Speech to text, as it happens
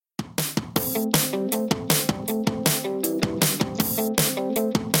Welcome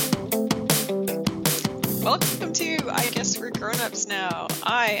to I Guess We're Grown-Ups Now.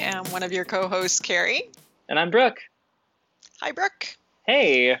 I am one of your co-hosts, Carrie. And I'm Brooke. Hi, Brooke.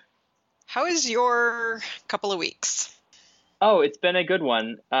 Hey. How is your couple of weeks? Oh, it's been a good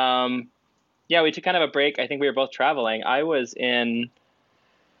one. Yeah, we took kind of a break. I think we were both traveling. I was in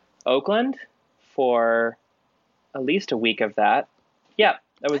Oakland for at least a week of that. Yeah,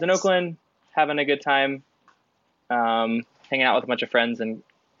 I was in Oakland having a good time, hanging out with a bunch of friends and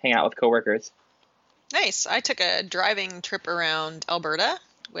hanging out with coworkers. Nice. I took a driving trip around Alberta.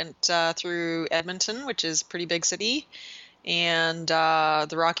 Went through Edmonton, which is a pretty big city, and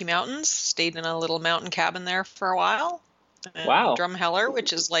the Rocky Mountains. Stayed in a little mountain cabin there for a while. And Wow. Drumheller,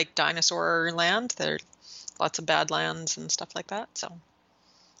 which is like dinosaur land. There's lots of badlands and stuff like that. So,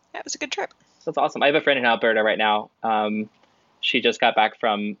 yeah, it was a good trip. That's awesome. I have a friend in Alberta right now. She just got back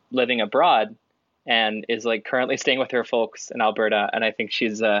from living abroad and is like currently staying with her folks in Alberta. And I think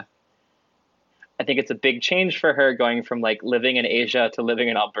I think it's a big change for her going from like living in Asia to living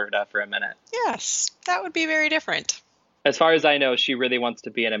in Alberta for a minute. Yes, that would be very different. As far as I know, she really wants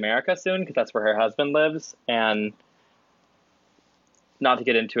to be in America soon because that's where her husband lives. And not to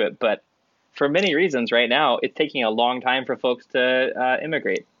get into it, but for many reasons right now, it's taking a long time for folks to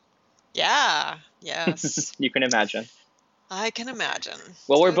immigrate. Yeah, yes. You can imagine. I can imagine.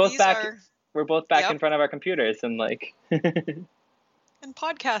 Well, So we're both back. are- We're both back Yep. in front of our computers and like, and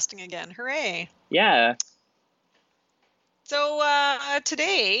podcasting again. Hooray. yeah. So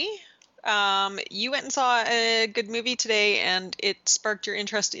today, you went and saw a good movie today, and it sparked your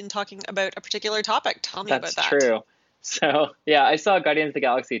interest in talking about a particular topic. Tell me That's about that. true. So, yeah, I saw Guardians of the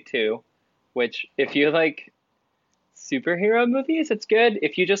Galaxy 2, which if you like superhero movies, it's good.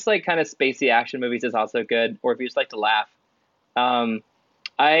 If you just like kind of spacey action movies, it's also good. Or if you just like to laugh. I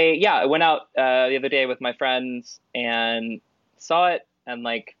went out the other day with my friends and saw it and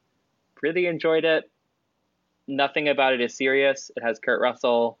like really enjoyed it. Nothing about it is serious. It has Kurt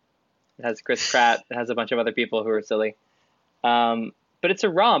Russell. It has Chris Pratt. It has a bunch of other people who are silly. But it's a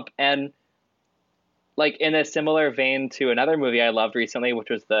romp, and like in a similar vein to another movie I loved recently, which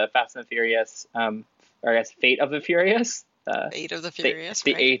was the Fast and Furious, or I guess Fate of the Furious. Fate of the Furious,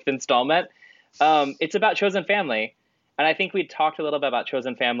 the eighth installment. It's about chosen family, and I think we talked a little bit about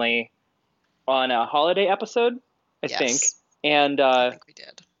chosen family on a holiday episode, I think. And I think we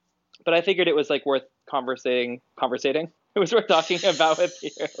did. But I figured it was like worth conversating. It was worth talking about with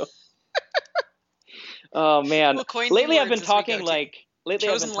you. Oh man! Lately I've been talking like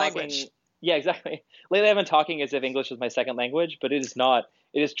chosen language. Yeah, exactly. Lately I've been talking as if English is my second language, but it is not.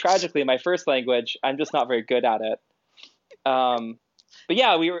 It is tragically my first language. I'm just not very good at it. But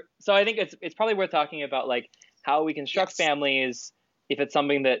yeah, so I think it's probably worth talking about like how we construct families, if it's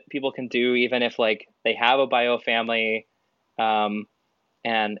something that people can do, even if like they have a bio family, and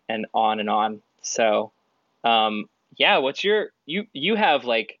on and on. So, yeah, you have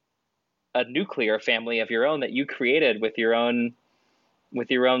like a nuclear family of your own that you created with your own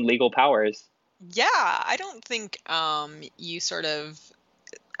legal powers. Yeah, I don't think you sort of.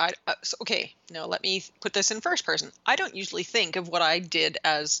 Okay, no, let me put this in first person. I don't usually think of what I did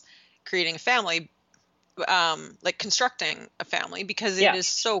as creating a family, like constructing a family, because it is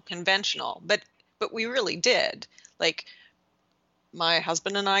so conventional. But we really did. Like, my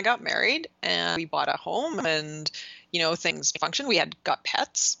husband and I got married, and we bought a home, and things functioned. We got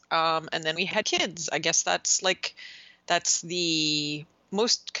pets, and then we had kids. I guess that's the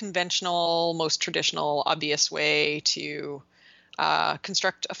most conventional, most traditional, obvious way to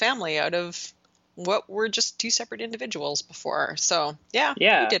construct a family out of what were just two separate individuals before. So yeah,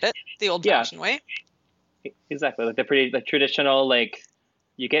 we did it the old-fashioned way. Exactly, like the traditional, like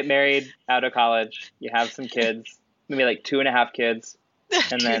you get married out of college, you have some kids, maybe like 2.5 kids,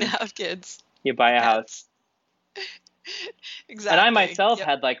 and then 2.5 kids. You buy a house. Exactly. And I myself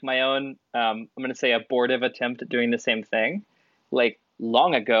had like my own, I'm going to say abortive attempt at doing the same thing, like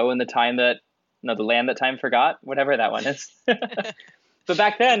long ago in the time that, the land that time forgot, whatever that one is. But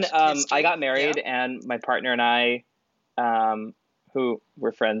back then, I got married, and my partner and I, who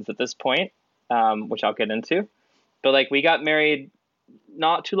were friends at this point, which I'll get into, but like we got married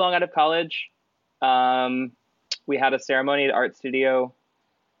not too long out of college. We had a ceremony at Art Studio.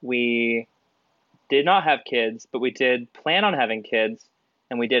 We did not have kids, but we did plan on having kids,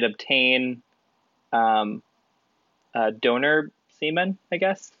 and we did obtain donor semen, I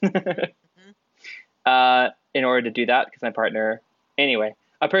guess, in order to do that, because my partner, anyway,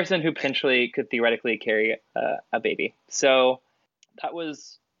 a person who potentially could theoretically carry a baby. So that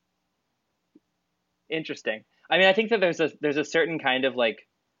was interesting. I mean, I think that there's a certain kind of like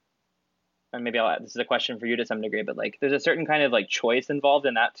and maybe this is a question for you to some degree, but like there's a certain kind of like choice involved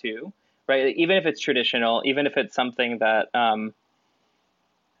in that too, right? Like, even if it's traditional, even if it's something that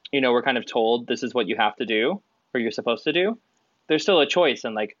we're kind of told this is what you have to do or you're supposed to do, there's still a choice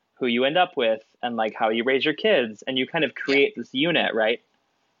in like who you end up with and like how you raise your kids, and you kind of Yeah, create this unit, right?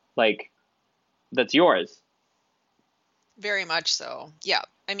 Like that's yours. very much so. Yeah.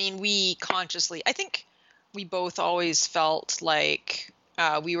 I mean, we consciously, I think we both always felt like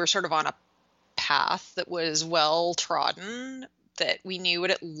we were sort of on a path that was well trodden, that we knew what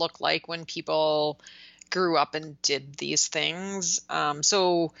it looked like when people grew up and did these things.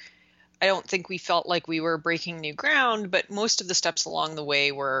 So I don't think we felt like we were breaking new ground, but most of the steps along the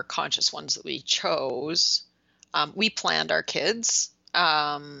way were conscious ones that we chose. We planned our kids,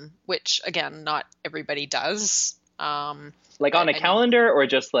 which again, not everybody does. Like on But a I mean, calendar, or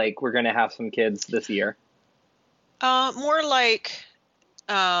just like we're gonna have some kids this year. more like,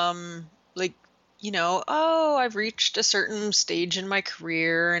 oh, I've reached a certain stage in my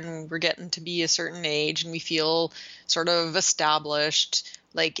career and we're getting to be a certain age and we feel sort of established.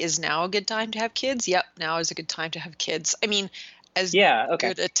 Like, is now a good time to have kids? Yep, now is a good time to have kids. I mean, as Yeah. Okay.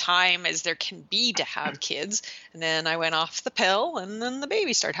 good a time as there can be to have kids. And then I went off the pill and then the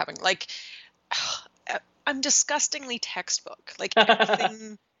baby started having, like, I'm disgustingly textbook. Like,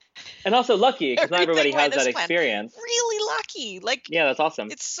 everything, And also lucky because not everything everybody went has that as planned. experience. Really lucky. Like, Yeah, that's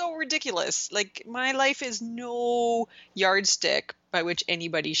awesome. it's so ridiculous. Like, my life is no yardstick by which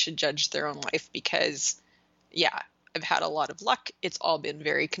anybody should judge their own life because, yeah, I've had a lot of luck. It's all been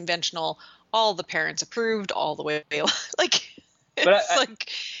very conventional. All the parents approved all the way. Like, But it's like,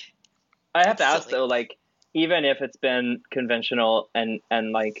 I have it's to ask silly. though, like even if it's been conventional and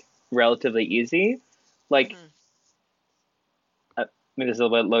like relatively easy, like Hmm. maybe this is a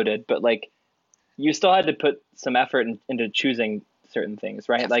little bit loaded, but like you still had to put some effort into choosing certain things,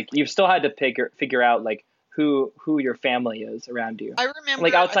 right? Like Definitely. you've still had to figure out like who your family is around you, I like remember,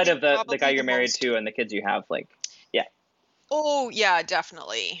 I outside think of the guy probably the you're married most, to and the kids you have, like yeah. oh, yeah,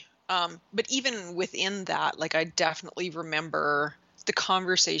 definitely. But even within that, like, I definitely remember the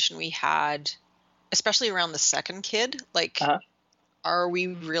conversation we had, especially around the second kid. Like, Uh-huh. are we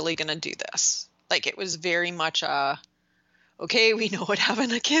really going to do this? Like, it was very much okay, we know what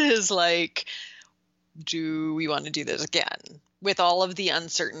having a kid is like. Do we want to do this again? With all of the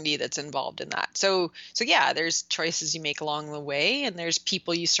uncertainty that's involved in that. So yeah, there's choices you make along the way, and there's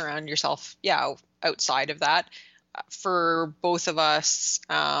people you surround yourself, yeah, outside of that. For both of us,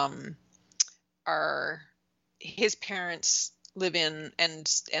 our his parents live in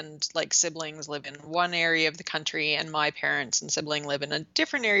and like siblings live in one area of the country, and my parents and sibling live in a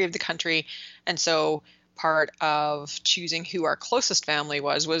different area of the country. And so part of choosing who our closest family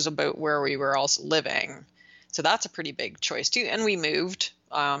was about where we were also living. So that's a pretty big choice too. And we moved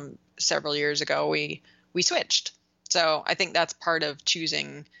several years ago. We switched. So I think that's part of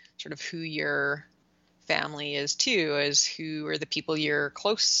choosing sort of who your family is too, is who are the people you're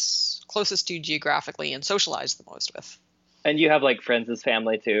closest to geographically and socialize the most with. And you have like friends as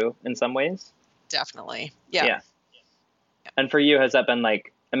family too in some ways. Definitely. Yeah. Yeah. And for you, has that been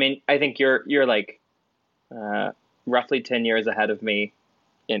like, I mean, I think you're like uh, roughly 10 years ahead of me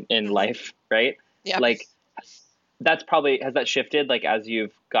in Hmm. life, right? Yeah. Like that's probably, has that shifted like as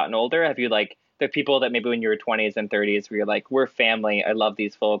you've gotten older? Have you like the people that maybe when you were 20s and 30s where you're like, we're family, I love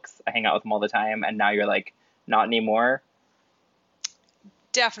these folks, I hang out with them all the time, and now you're like not anymore?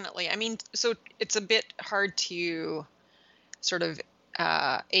 Definitely. I mean, so it's a bit hard to sort of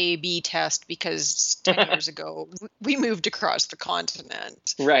A/B test because 10 years ago we moved across the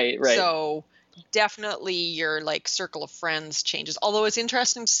continent. Right, right. So definitely your like circle of friends changes. Although it's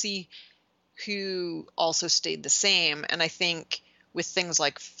interesting to see who also stayed the same. And I think with things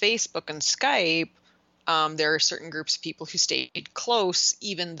like Facebook and Skype, there are certain groups of people who stayed close,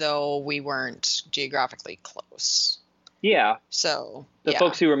 even though we weren't geographically close. Yeah. So, The yeah,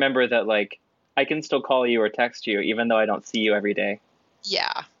 folks who remember that like I can still call you or text you even though I don't see you every day.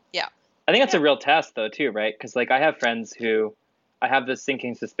 yeah, yeah, I think that's yeah. a real test though too, right? Because like I have friends who I have this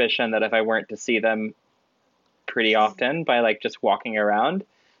sinking suspicion that if I weren't to see them pretty often by like just walking around,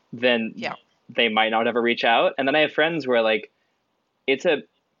 then Yeah, they might not ever reach out. And then I have friends where like it's a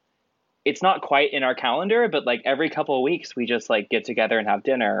it's not quite in our calendar, but like every couple of weeks we just like get together and have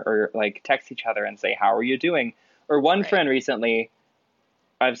dinner or like text each other and say, "How are you doing?" Or one right. friend recently,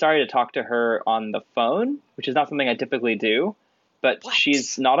 I've started to talk to her on the phone, which is not something I typically do, but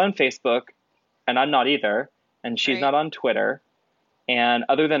she's What? not on Facebook and I'm not either, and she's Right. not on Twitter. And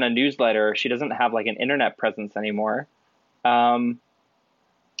other than a newsletter, she doesn't have like an internet presence anymore. Um,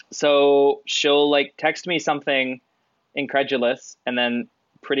 so she'll like text me something incredulous and then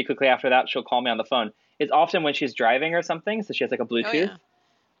pretty quickly after that, she'll call me on the phone. It's often when she's driving or something, so she has like a Oh Bluetooth. yeah.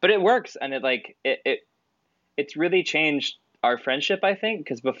 But it works, and it's really changed our friendship, I think,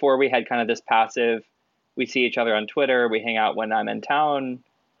 because before we had kind of this passive, we see each other on Twitter, we hang out when I'm in town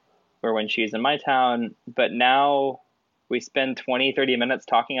or when she's in my town, but now we spend 20, 30 minutes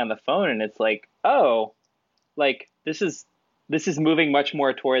talking on the phone, and it's like, oh, like this is moving much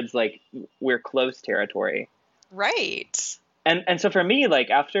more towards like we're close territory. Right. And so for me,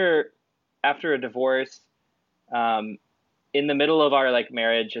 like after a divorce, um, in the middle of our like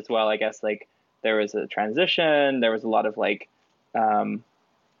marriage as well, I guess like there was a transition. There was a lot of like, um,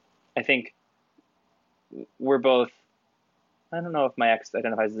 I think we're both. I don't know if my ex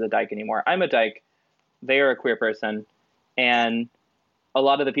identifies as a dyke anymore. I'm a dyke. They are a queer person, and a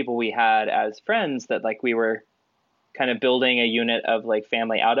lot of the people we had as friends that like we were kind of building a unit of like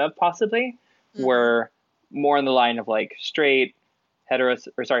family out of possibly Mm-hmm. were more in the line of like straight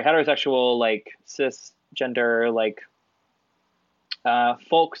heterosexual like cisgender like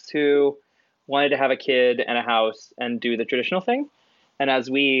folks who wanted to have a kid and a house and do the traditional thing. And as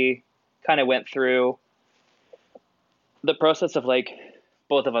we kind of went through the process of like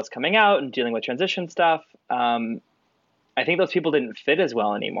both of us coming out and dealing with transition stuff, I think those people didn't fit as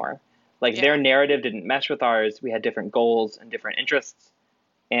well anymore. Like their Yeah. narrative didn't mesh with ours. We had different goals and different interests.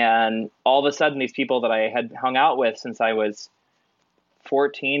 And all of a sudden, these people that I had hung out with since I was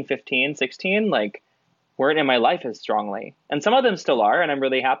 14, 15, 16, like weren't in my life as strongly. And some of them still are, and I'm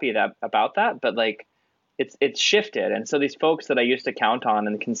really happy about that. But like, it's shifted. And so these folks that I used to count on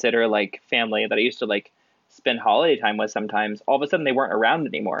and consider like family that I used to like spend holiday time with sometimes, all of a sudden they weren't around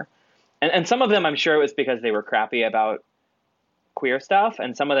anymore. And some of them, I'm sure it was because they were crappy about queer stuff,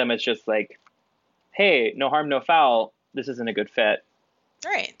 and some of them it's just like, hey, no harm, no foul. This isn't a good fit.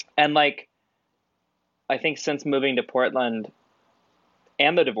 Right. And like, I think since moving to Portland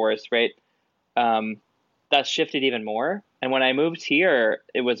and the divorce, right, um, that's shifted even more. And when I moved here,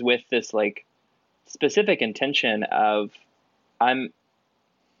 it was with this like specific intention of I'm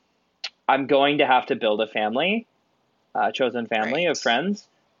I'm going to have to build a family, a chosen family of Right. friends,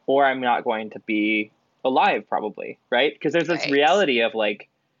 or I'm not going to be alive probably, right? Because there's this Right. reality of like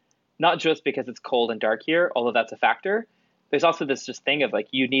not just because it's cold and dark here, although that's a factor. There's also this just thing of like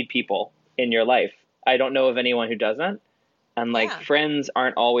you need people in your life. I don't know of anyone who doesn't. And like Yeah. friends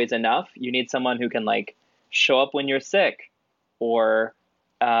aren't always enough. You need someone who can like show up when you're sick or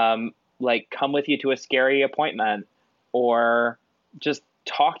like come with you to a scary appointment or just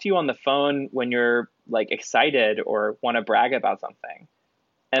talk to you on the phone when you're like excited or want to brag about something.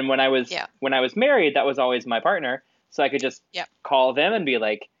 And Yeah. when I was married, that was always my partner. So I could just Yeah. call them and be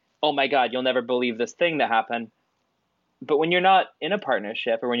like, "Oh my God, you'll never believe this thing that happened." But when you're not in a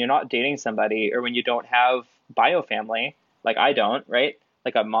partnership or when you're not dating somebody or when you don't have bio family, like I don't, right?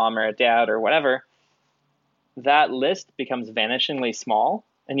 Like a mom or a dad or whatever, that list becomes vanishingly small.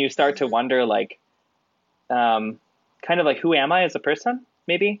 And you start to Mm-hmm. wonder, like, um, kind of like, who am I as a person,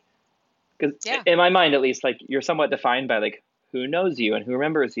 maybe? Because Yeah. in my mind, at least, like, you're somewhat defined by, like, who knows you and who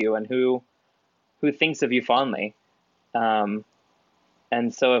remembers you and who thinks of you fondly. Um,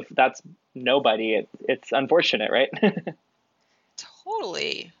 and so if that's nobody, it's unfortunate, right?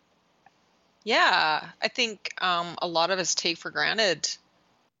 Totally. Yeah. I think a lot of us take for granted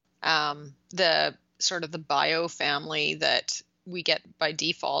the sort of the bio family that we get by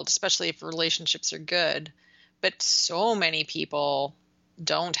default, especially if relationships are good. But so many people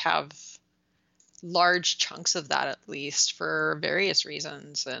don't have large chunks of that, at least for various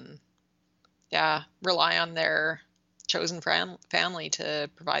reasons. And yeah, rely on their chosen family to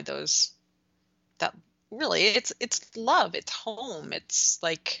provide those that really it's love, it's home, it's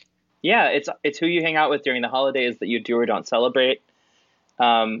like Yeah, it's who you hang out with during the holidays that you do or don't celebrate.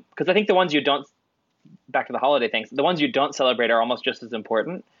 Because I think the ones you don't, back to the holiday things, the ones you don't celebrate are almost just as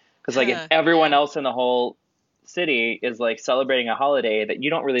important. Because like if everyone yeah, else in the whole city is like celebrating a holiday that you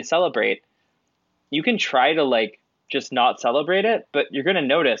don't really celebrate, you can try to like just not celebrate it, but you're gonna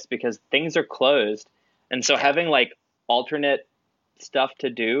notice because things are closed, and so yeah, having like alternate stuff to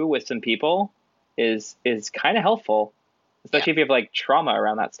do with some people is kind of helpful, yeah, especially if you have like trauma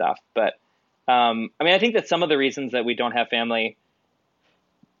around that stuff. But I mean, I think that some of the reasons that we don't have family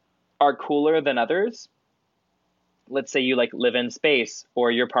are cooler than others. Let's say you like live in space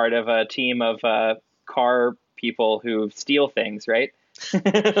or you're part of a team of car people who steal things, right?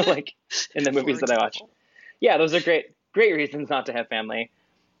 Like in the movies for that I watch. example. Yeah, those are great reasons not to have family.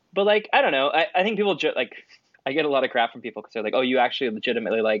 But like, I don't know. I think people like, I get a lot of crap from people because they're like, oh, you actually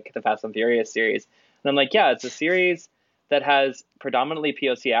legitimately like the Fast and Furious series. And I'm like, yeah, it's a series that has predominantly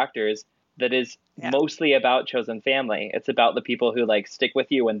POC actors that is Yeah. mostly about chosen family. It's about the people who like stick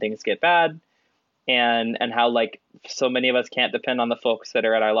with you when things get bad, and how like so many of us can't depend on the folks that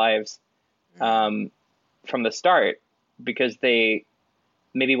are at our lives Mm. um, from the start because they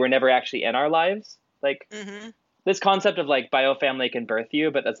maybe were never actually in our lives. Like Hmm. this concept of like biofamily can birth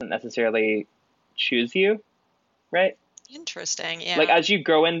you, but doesn't necessarily choose you, right? Interesting. Like Yeah. as you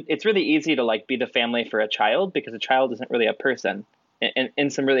grow in, it's really easy to like be the family for a child because a child isn't really a person in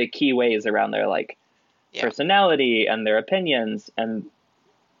some really key ways around their like Yeah. personality and their opinions and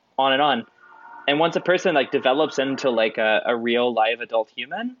on and on. And once a person like develops into like a real live adult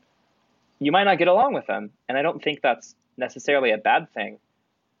human, you might not get along with them. And I don't think that's necessarily a bad thing.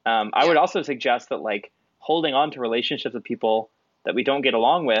 I Yeah. would also suggest that like holding on to relationships with people that we don't get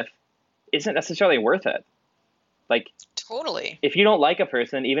along with isn't necessarily worth it. Like Totally. if you don't like a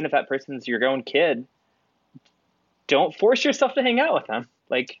person, even if that person's your own kid, don't force yourself to hang out with them.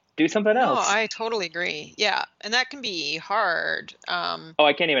 Like do something No, else. I totally agree. Yeah, and that can be hard. Oh,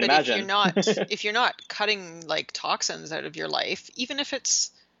 I can't even But imagine. if you're not cutting like toxins out of your life, even if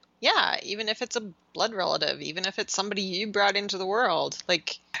it's yeah, even if it's a blood relative, even if it's somebody you brought into the world,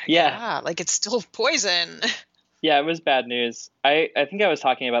 like Yeah. yeah, like it's still poison. Yeah, it was bad news. I think I was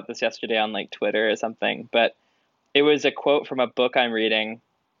talking about this yesterday on like Twitter or something, but it was a quote from a book I'm reading.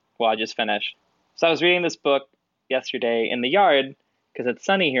 Well, I just finished. So I was reading this book yesterday in the yard because it's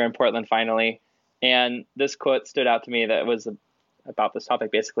sunny here in Portland finally, and this quote stood out to me that was about this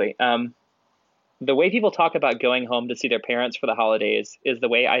topic basically. The way people talk about going home to see their parents for the holidays is the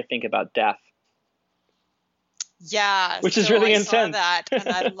way I think about death, Yeah, which is so really I saw intense. that and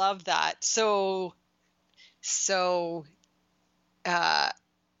I love that. So uh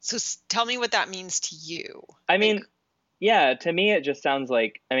tell me what that means to you. I Like mean, yeah, to me it just sounds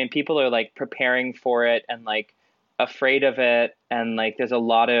like I mean people are like preparing for it and like afraid of it and like there's a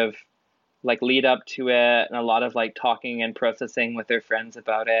lot of like lead up to it and a lot of like talking and processing with their friends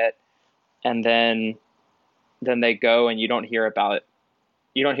about it and then they go and you don't hear about it.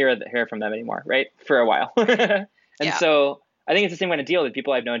 You don't hear from them anymore, right? For a while. right. And Yeah. so I think it's the same kind of deal with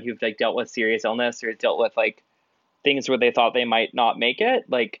people I've known who've like dealt with serious illness or dealt with like things where they thought they might not make it.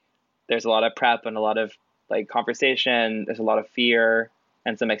 Like there's a lot of prep and a lot of like conversation, there's a lot of fear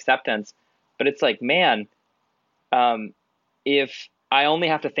and some acceptance. But it's like, man, um, if I only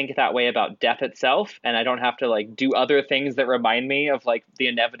have to think that way about death itself and I don't have to like do other things that remind me of like the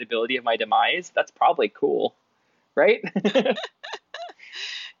inevitability of my demise, that's probably cool, right?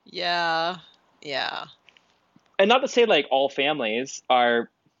 Yeah. Yeah. And not to say like all families are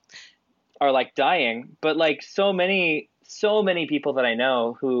like dying, but like so many people that I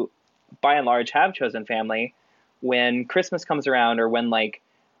know who by and large have chosen family, when Christmas comes around or when like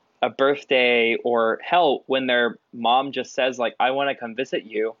a birthday or hell when their mom just says like I want to come visit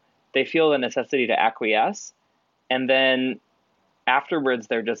you, they feel the necessity to acquiesce, and then afterwards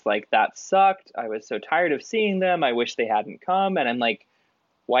they're just like that sucked, I was so tired of seeing them, I wish they hadn't come, and I'm like,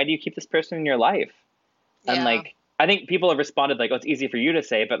 why do you keep this person in your life? And Yeah. like I think people have responded like, oh, it's easy for you to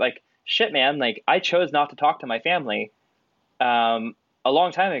say, but like shit man, like I chose not to talk to my family um a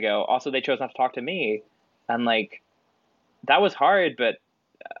long time ago. Also they chose not to talk to me, and like that was hard, but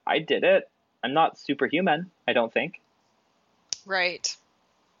I did it. I'm not superhuman, I don't think. Right.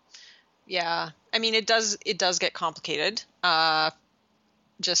 Yeah. I mean, it does get complicated.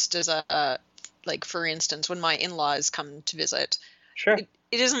 Just as a like for instance, when my in-laws come to visit, Sure. it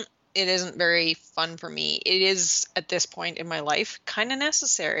isn't very fun for me. It is at this point in my life kind of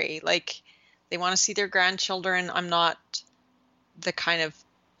necessary. Like they want to see their grandchildren. I'm not the kind of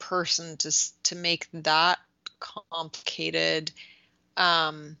person to make that complicated.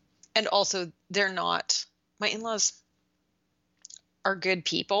 Um, and also they're not my in-laws are good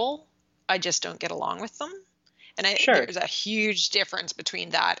people. I just don't get along with them. And Sure. there's a huge difference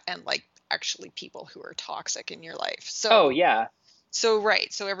between that and like actually people who are toxic in your life. Oh So, yeah.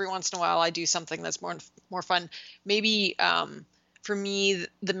 right. So every once in a while I do something that's more fun. Maybe for me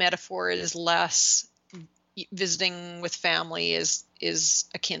the metaphor is less visiting with family is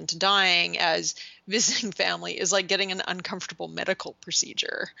akin to dying, as visiting family is like getting an uncomfortable medical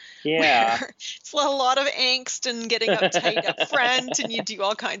procedure Yeah. where it's a lot of angst and getting uptight up front and you do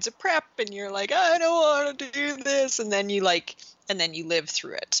all kinds of prep and you're like, I don't want to do this, and then you live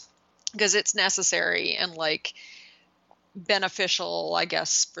through it because it's necessary and like beneficial, I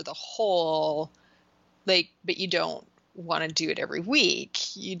guess, for the whole, like, but you don't want to do it every week.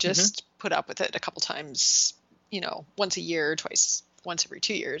 You Hmm. just put up with it a couple times, once a year, twice, once every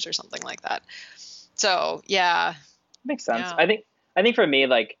 2 years or something like that. So, yeah, Makes sense. yeah, I think for me,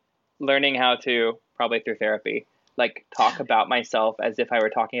 like learning how to probably through therapy, like talk about myself as if I were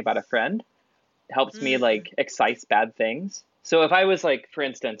talking about a friend helps me Mm, like excise bad things. So if I was like, for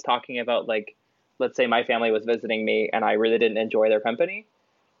instance, talking about like, let's say my family was visiting me and I really didn't enjoy their company,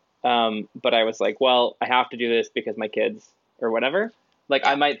 but I was like, well, I have to do this because my kids or whatever. Like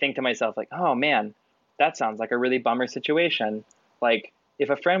I yeah. might think to myself like, oh man, that sounds like a really bummer situation. Like if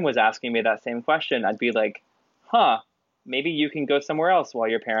a friend was asking me that same question, I'd be like, huh, maybe you can go somewhere else while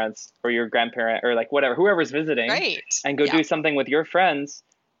your parents or your grandparent or like whatever, whoever's visiting, Right. and go Yeah. do something with your friends,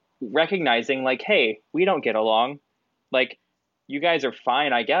 recognizing like, hey, we don't get along. Like you guys are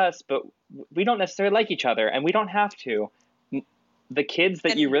fine, I guess, but we don't necessarily like each other and we don't have to. The kids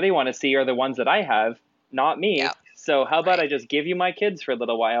that you And really want to see are the ones that I have, not yeah. me. So how about Right. I just give you my kids for a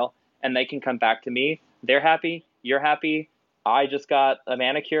little while and they can come back to me. They're happy, you're happy. I just got a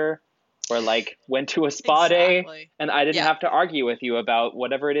manicure or like went to a spa day Exactly. and I didn't Yeah. have to argue with you about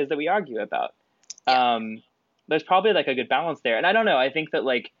whatever it is that we argue about. Yeah. Um, there's probably like a good balance there. And I don't know, I think that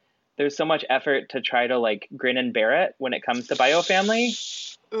like there's so much effort to try to like grin and bear it when it comes to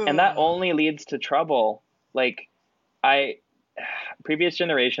biofamily, and that Ugh. only leads to trouble. Like I previous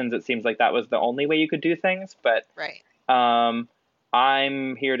generations, it seems like that was the only way you could do things, but Right. um,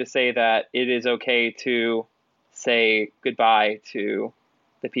 I'm here to say that it is okay to say goodbye to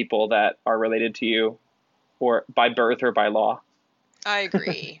the people that are related to you or by birth or by law. I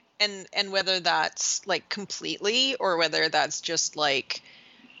agree. And whether that's like completely or whether that's just like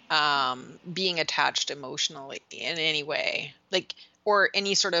being attached emotionally in any way. Like or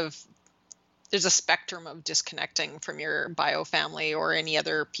any sort of there's a spectrum of disconnecting from your bio family or any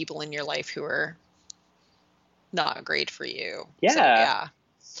other people in your life who are not great for you. So Yeah, yeah,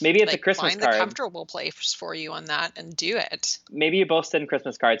 maybe it's a like Christmas find the card. comfortable place for you on that and do it. Maybe you both send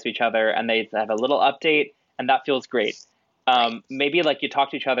Christmas cards to each other and they have a little update, and that feels great. Right. Maybe like you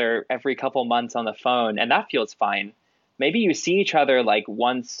talk to each other every couple months on the phone, and that feels fine. Maybe you see each other like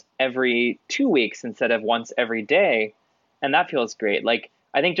once every 2 weeks instead of once every day, and that feels great. Like,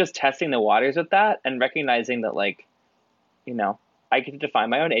 I think just testing the waters with that and recognizing that, like, you know, I get to define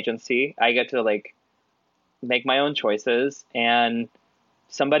my own agency, I get to like make my own choices, and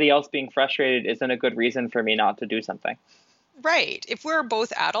somebody else being frustrated isn't a good reason for me not to do something. Right. If we're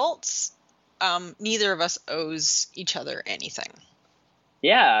both adults, neither of us owes each other anything.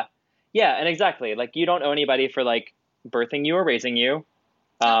 Yeah. Yeah, and exactly. Like you don't owe anybody for like birthing you or raising you.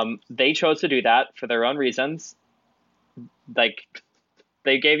 No. They chose to do that for their own reasons. Like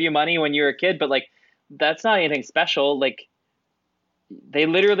they gave you money when you were a kid, but like that's not anything special. Like they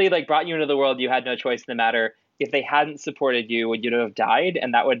literally like brought you into the world. You had no choice in the matter. If they hadn't supported you, would you have died?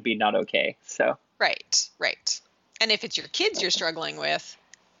 And that would be not okay. So Right. Right. And if it's your kids you're struggling with,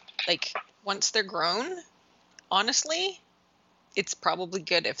 like once they're grown, honestly, it's probably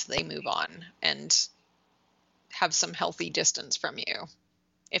good if they move on and have some healthy distance from you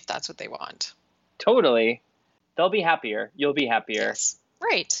if that's what they want. totally, they'll be happier. You'll be happier. Yes.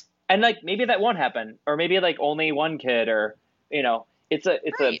 Right. And like maybe that won't happen, or maybe like only one kid, or it's a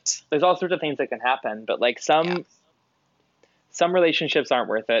Right. there's all sorts of things that can happen. But like Yeah. some relationships aren't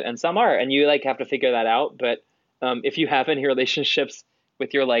worth it and some are, and you like have to figure that out. But if you have any relationships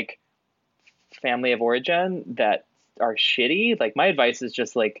with your like family of origin that are shitty, like my advice is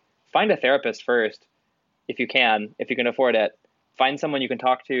just like find a therapist first if you can afford it. Find someone you can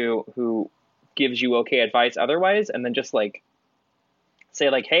talk to who gives you okay advice otherwise, and then just like say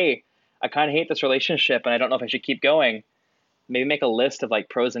like, hey, I kind of hate this relationship and I don't know if I should keep going. Maybe make a list of like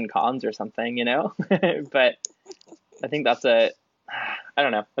pros and cons or something, you know. But I think that's a I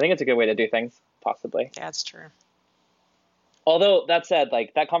don't know. I think it's a good way to do things, possibly. Yeah, that's true. Although that said,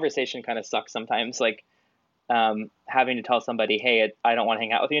 like that conversation kind of sucks sometimes. Like having to tell somebody, "Hey, I don't want to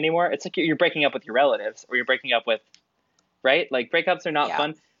hang out with you anymore." It's like you're breaking up with your relatives, or you're breaking up with, right? Like breakups are not Yeah.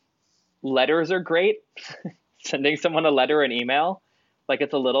 fun. Letters are great. Sending someone a letter or an email, like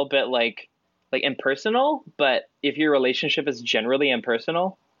it's a little bit like impersonal. But if your relationship is generally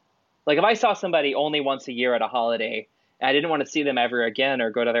impersonal, like if I saw somebody only once a year at a holiday and I didn't want to see them ever again or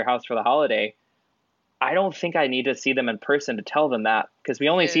go to their house for the holiday, I don't think I need to see them in person to tell them that, because we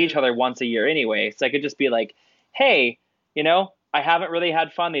only see each No. other once a year anyway. So I could just be like, hey, I haven't really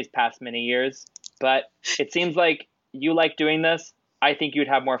had fun these past many years, but it seems like you like doing this. I think you'd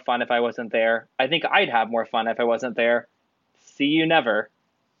have more fun if I wasn't there. I think I'd have more fun if I wasn't there. See you never.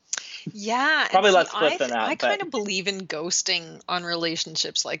 Yeah, and Probably see, less flip than I that, kind of believe in ghosting on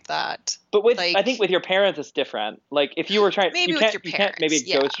relationships like that. but with I think Like with your parents it's different. Like if you were trying, maybe with your you can't maybe parents.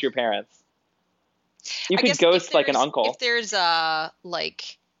 Yeah. ghost your parents. You I could guess ghost like an if uncle. there's a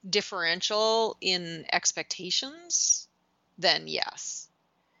like differential in expectations, then yes.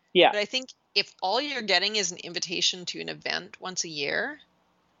 Yeah, But I think if all you're getting is an invitation to an event once a year,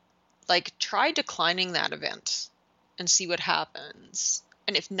 like try declining that event and see what happens.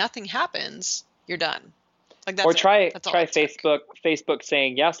 And if nothing happens, you're done. Like Or that's it. try That's all it took. Facebook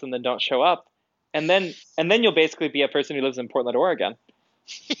saying yes and then don't show up. And then you'll basically be a person who lives in Portland, Oregon.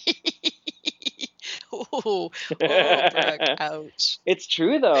 Oh, Brooke, ouch. It's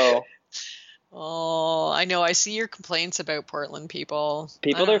true though. Oh, I know. I see your complaints about Portland people. I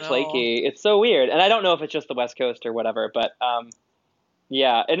People don't are know. flaky. It's so weird. And I don't know if it's just the West Coast or whatever, but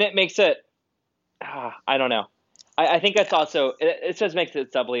yeah, and it makes it I don't know. I think that's Yeah. also it just makes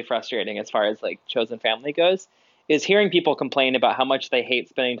it doubly frustrating as far as like chosen family goes, is hearing people complain about how much they hate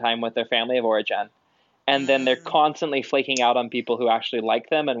spending time with their family of origin, and then they're Mm. constantly flaking out on people who actually like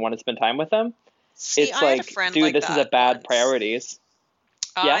them and want to spend time with them. See, It's I had a like, friend dude, like this is a that bad once. priorities.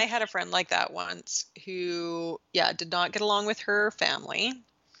 I Yeah. had a friend like that once who, yeah, did not get along with her family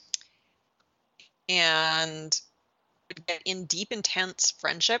and would get in deep, intense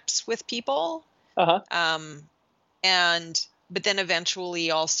friendships with people. Uh-huh. Um, and but then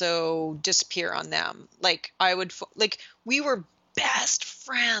eventually also disappear on them. Like like we were best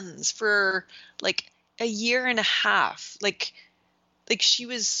friends for like a year and a half. Like she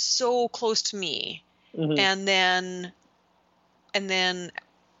was so close to me. Hmm. And then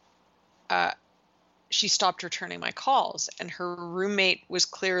uh she stopped returning my calls, and her roommate was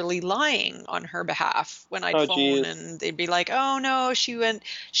clearly lying on her behalf when I'd Oh, phone, geez. and they'd be like, "Oh no, she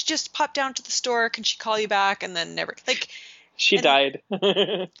just popped down to the store. Can she call you back?" And then never, like, She and died.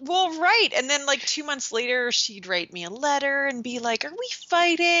 well, right. And then like 2 months later, she'd write me a letter and be like, "Are we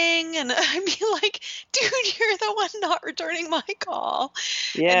fighting?" And I'd be like, "Dude, you're the one not returning my call."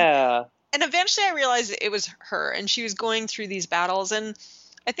 And Yeah. and eventually I realized it was her, and she was going through these battles, and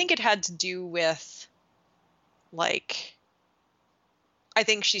I think it had to do with like I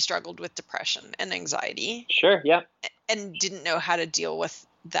think she struggled with depression and anxiety Sure. Yeah. and didn't know how to deal with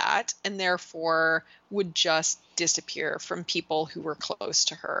that, and therefore would just disappear from people who were close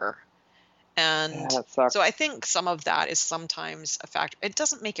to her. Yeah, And that so I sucks. think some of that is sometimes a factor. It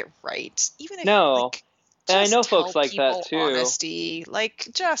doesn't make it right. Even if, No. like, And I just know folks tell like that people too. honesty. Like,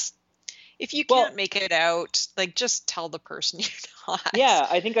 just, if you can't Well, make it out, like, just tell the person you're not. yeah,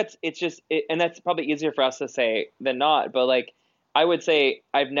 I think and that's probably easier for us to say than not, but like I would say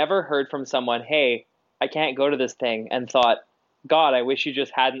I've never heard from someone, "Hey, I can't go to this thing," and thought, "God, I wish you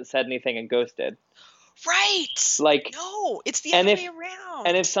just hadn't said anything and ghosted." Right. Like, No, it's the and other way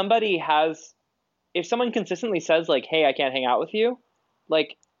if around. somebody has if someone consistently says like, "Hey, I can't hang out with you,"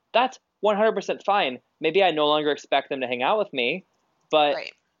 like that's 100% fine. Maybe I no longer expect them to hang out with me, but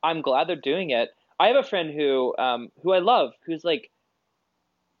Right. I'm glad they're doing it. I have a friend who I love, who's like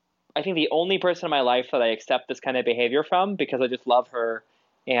I think the only person in my life that I accept this kind of behavior from because I just love her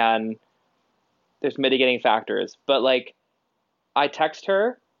and there's mitigating factors. But like I text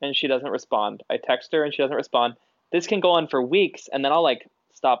her and she doesn't respond. I text her and she doesn't respond. This can go on for weeks and then I'll like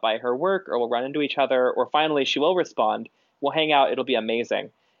stop by her work or we'll run into each other or finally she will respond. We'll hang out. It'll be amazing.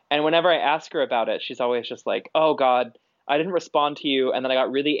 And whenever I ask her about it, she's always just like, "Oh God, I didn't respond to you and then I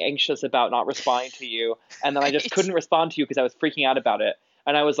got really anxious about not responding to you and then I just Right. couldn't respond to you because I was freaking out about it."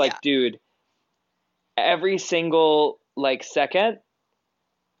 And I was Yeah. like, "Dude, every single like second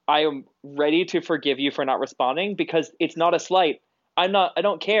I am ready to forgive you for not responding because it's not a slight. I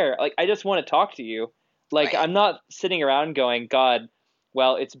don't care. Like I just want to talk to you. Like Right. I'm not sitting around going, "God,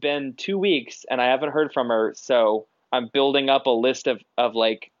 well, it's been 2 weeks and I haven't heard from her, so I'm building up a list of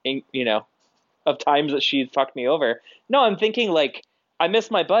like of times that she fucked me over." No, I'm thinking like, I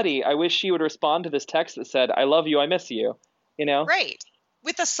miss my buddy. I wish she would respond to this text that said, "I love you, I miss you." You know? Right.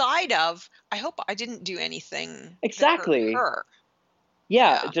 With the side of, I hope I didn't do anything that hurt Exactly. her.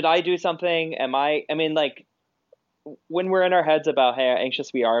 Yeah, Yeah. did I do something? I mean like when we're in our heads about how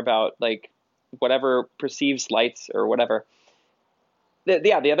anxious we are about like whatever perceived slights or whatever,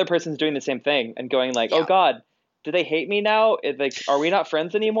 the other person's doing the same thing and going like, "Oh Yeah. God, do they hate me now? Like, are we not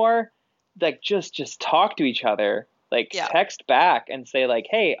friends anymore?" Like, just talk to each other. Like, Yeah. text back and say like,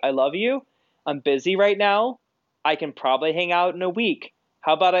 "Hey, I love you. I'm busy right now. I can probably hang out in a week.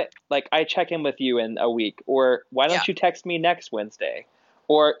 How about I check in with you in a week? Or why Yeah. don't you text me next Wednesday?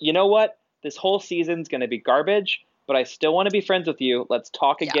 Or you know what? This whole season's gonna be garbage, but I still want to be friends with you. Let's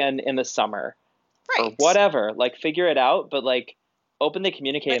talk Yeah. again in the summer." Or Right. whatever. Like figure it out, but like openly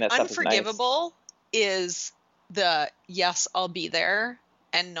communicating But that stuff is nice. unforgivable is the yes, I'll be there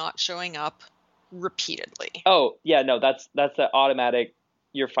and not showing up repeatedly. Oh yeah, no, that's the automatic.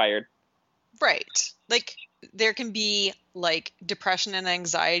 You're fired. Right. Like there can be like depression and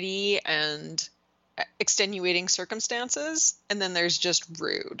anxiety and extenuating circumstances, and then there's just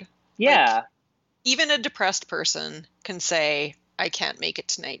rude. Like Yeah, even a depressed person can say, I can't make it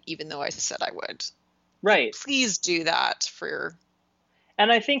tonight, even though I said I would. Like, Right. please do that for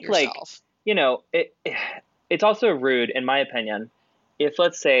And I think like, yourself. it's also rude, in my opinion, if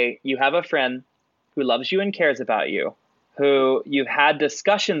let's say you have a friend who loves you and cares about you, who you've had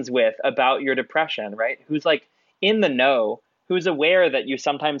discussions with about your depression, right? Who's like in the know, who's aware that you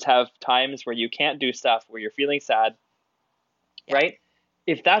sometimes have times where you can't do stuff, where you're feeling sad, Yeah. right?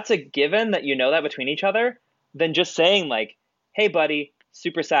 If that's a given that you know that between each other, then just saying like, "Hey buddy,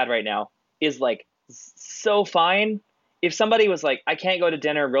 super sad right now," is like so fine. If somebody was like, "I can't go to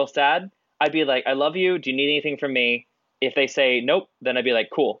dinner, real sad," I'd be like, "I love you. Do you need anything from me?" If they say nope, then I'd be like,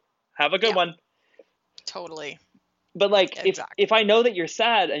 "Cool. Have a good Yeah. one." Totally. But like Exactly. if I know that you're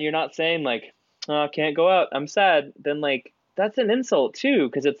sad and you're not saying like, "Oh, I can't go out, I'm sad," then like that's an insult too,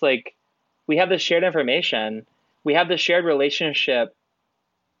 because it's like we have this shared information, we have this shared relationship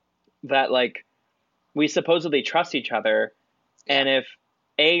that like we supposedly trust each other. Yeah. And if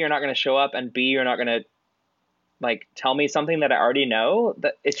A, you're not going to show up, and B, you're not going to like tell me something that I already know,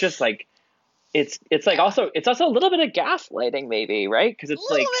 that it's just like it's like Yeah. also it's also a little bit of gaslighting maybe, right? Because A it's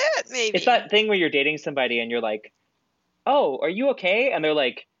little like bit, it's maybe. that thing where you're dating somebody and you're like, "Oh, are you okay?" And they're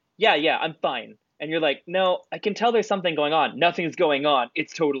like, "Yeah, yeah, I'm fine." And you're like, "No, I can tell there's something going on. Nothing's going on.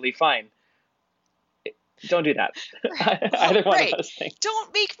 It's totally fine." Don't do that. Well, Either one of right. those things.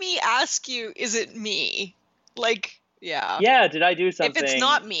 Don't make me ask you, is it me? Like, yeah. Yeah, did I do If it's something?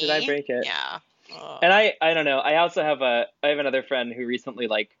 not Did I me, break it? yeah. And I don't know. I also have I have another friend who recently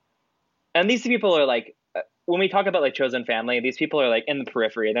like, and these people are like, when we talk about like chosen family, these people are like in the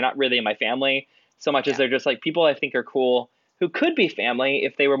periphery. They're not really in my family so much as Yeah. they're just like people I think are cool who could be family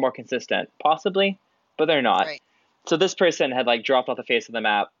if they were more consistent, possibly, but they're not. Right. So this person had like dropped off the face of the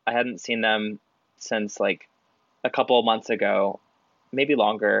map. I hadn't seen them since like a couple of months ago, maybe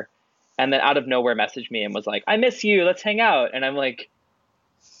longer. And then out of nowhere messaged me and was like, "I miss you. Let's hang out." And I'm like,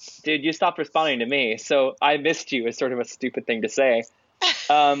 "Dude, you stopped responding to me. So I missed you," is sort of a stupid thing to say.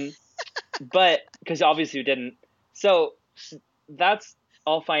 Um, but because obviously you didn't. So that's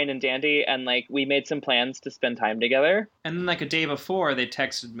all fine and dandy. And like we made some plans to spend time together. And then like a day before, they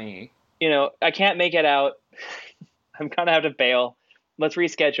texted me. I can't make it out. I'm gonna have to bail. Let's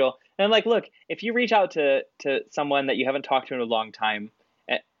reschedule. And I'm like, look, if you reach out to someone that you haven't talked to in a long time,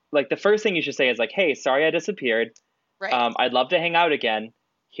 like the first thing you should say is like, "Hey, sorry I disappeared. Right. I'd love to hang out again.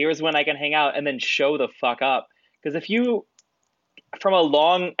 Here's when I can hang out," and then show the fuck up. Because if you, from a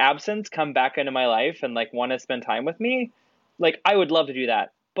long absence, come back into my life and like want to spend time with me, like I would love to do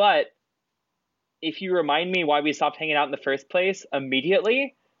that. But if you remind me why we stopped hanging out in the first place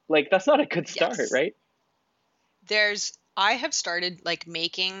immediately, like that's not a good start, Yes. right? I have started like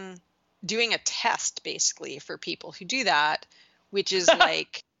doing a test basically for people who do that, which is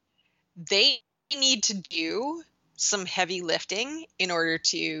like they need to do some heavy lifting in order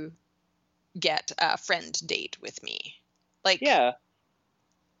to get a friend date with me. Like Yeah.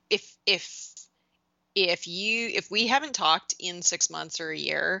 if we haven't talked in 6 months or a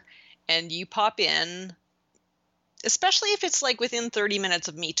year and you pop in, especially if it's like within 30 minutes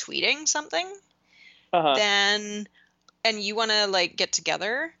of me tweeting something, Uh-huh. then and you want to like get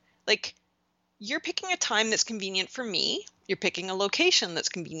together, like you're picking a time that's convenient for me, you're picking a location that's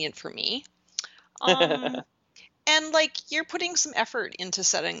convenient for me, and like you're putting some effort into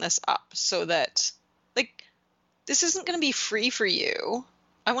setting this up so that like this isn't going to be free for you.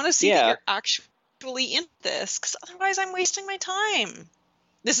 I want to see that Yeah. you're actually in this, because otherwise I'm wasting my time.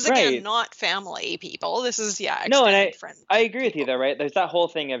 This is again Right. not family people. This is No, and extended friend I agree with you people. though, right? There's that whole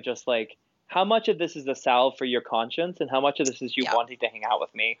thing of just like how much of this is a salve for your conscience and how much of this is you Yeah. wanting to hang out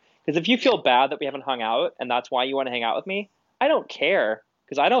with me. Because if you Yeah. feel bad that we haven't hung out and that's why you want to hang out with me, I don't care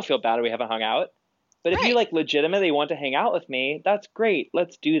because I don't feel bad that we haven't hung out. But if you Right. like legitimately want to hang out with me, that's great.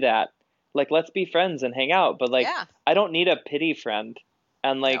 Let's do that. Like let's be friends and hang out. But like Yeah. I don't need a pity friend.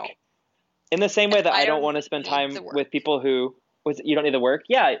 And No. like in the same way And that I I don't don't want to spend need time the work. with people who you don't need the work.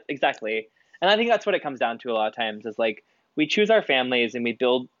 Yeah, exactly. And I think that's what it comes down to a lot of times is like we choose our families and we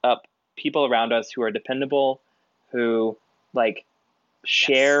build up people around us who are dependable, who like Yes.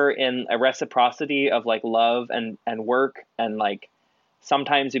 share in a reciprocity of like love and work and like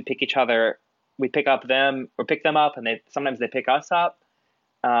sometimes we pick up them or pick them up and sometimes they pick us up.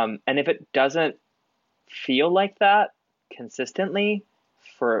 And if it doesn't feel like that consistently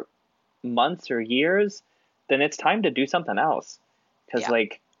for months or years, then it's time to do something else. Because Yeah.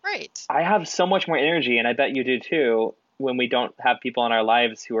 like Right. I have so much more energy, and I bet you do too, when we don't have people in our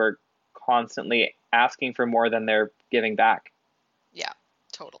lives who are constantly asking for more than they're giving back. Yeah.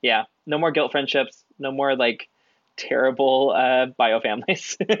 Totally. Yeah, no more guilt friendships, no more like terrible bio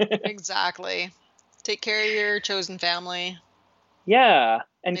families. Exactly. Take care of your chosen family. Yeah,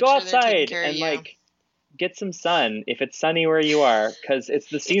 and Make go sure they're taking outside care of and you. like get some sun if it's sunny where you are, because it's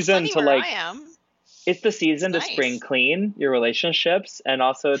the It's season sunny to where like I am. it's the It's season to spring nice. clean your relationships and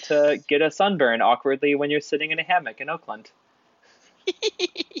also to get a sunburn awkwardly when you're sitting in a hammock in Oakland.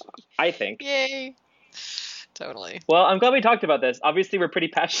 I think. Yay. Totally. Well, I'm glad we talked about this. Obviously, we're pretty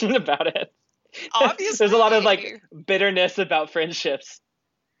passionate about it. There's a lot of like Obviously. bitterness about friendships.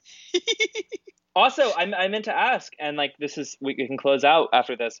 Also, I meant to ask, and like this is we can close out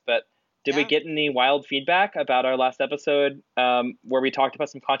after this, but did we Yeah. get any wild feedback about our last episode where we talked about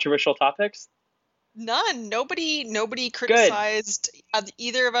some controversial topics? None. Nobody Good. criticized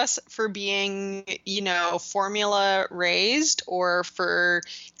either of us for being, formula raised or for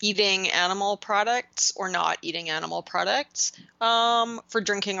eating animal products or not eating animal products, for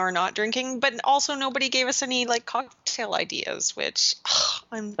drinking or not drinking. But also nobody gave us any like cocktail ideas, which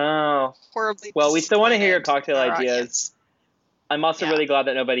I'm Oh, horribly well, we still want to hear your disappointed cocktail in our ideas. audience. I'm also Yeah. really glad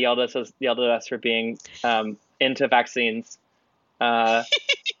that nobody yelled at us for being into vaccines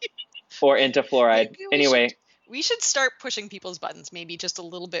or into fluoride. Maybe Anyway, we should start pushing people's buttons, maybe just a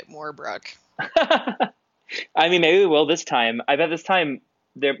little bit more, Brooke. I mean, maybe we will this time. I bet this time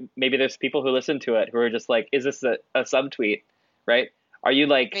there's people who listen to it who are just like, is this a subtweet, right? Are you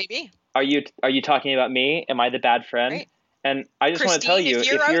like, Maybe. are you talking about me? Am I the bad friend? Right. And I just want to tell Christine, you,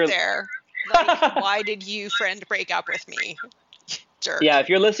 if you're out there, like, why did you friend break up with me? Jerk. yeah, if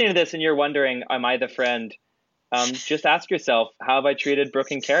you're listening to this and you're wondering, am I the friend? Just ask yourself, how have I treated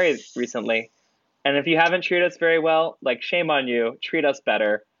Brooke and Carrie recently? And if you haven't treated us very well, like, shame on you. Treat us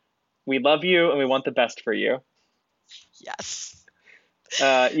better. We love you and we want the best for you. Yes.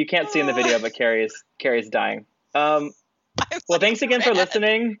 You can't see in the video, but Carrie's dying. Well, thanks again for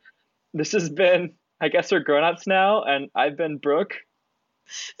listening. This has been, I guess we're grown-ups now, and I've been Brooke.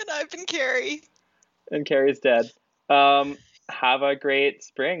 And I've been Carrie. And Carrie's dead. Have a great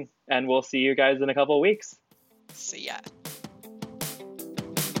spring, and we'll see you guys in a couple of weeks. See ya.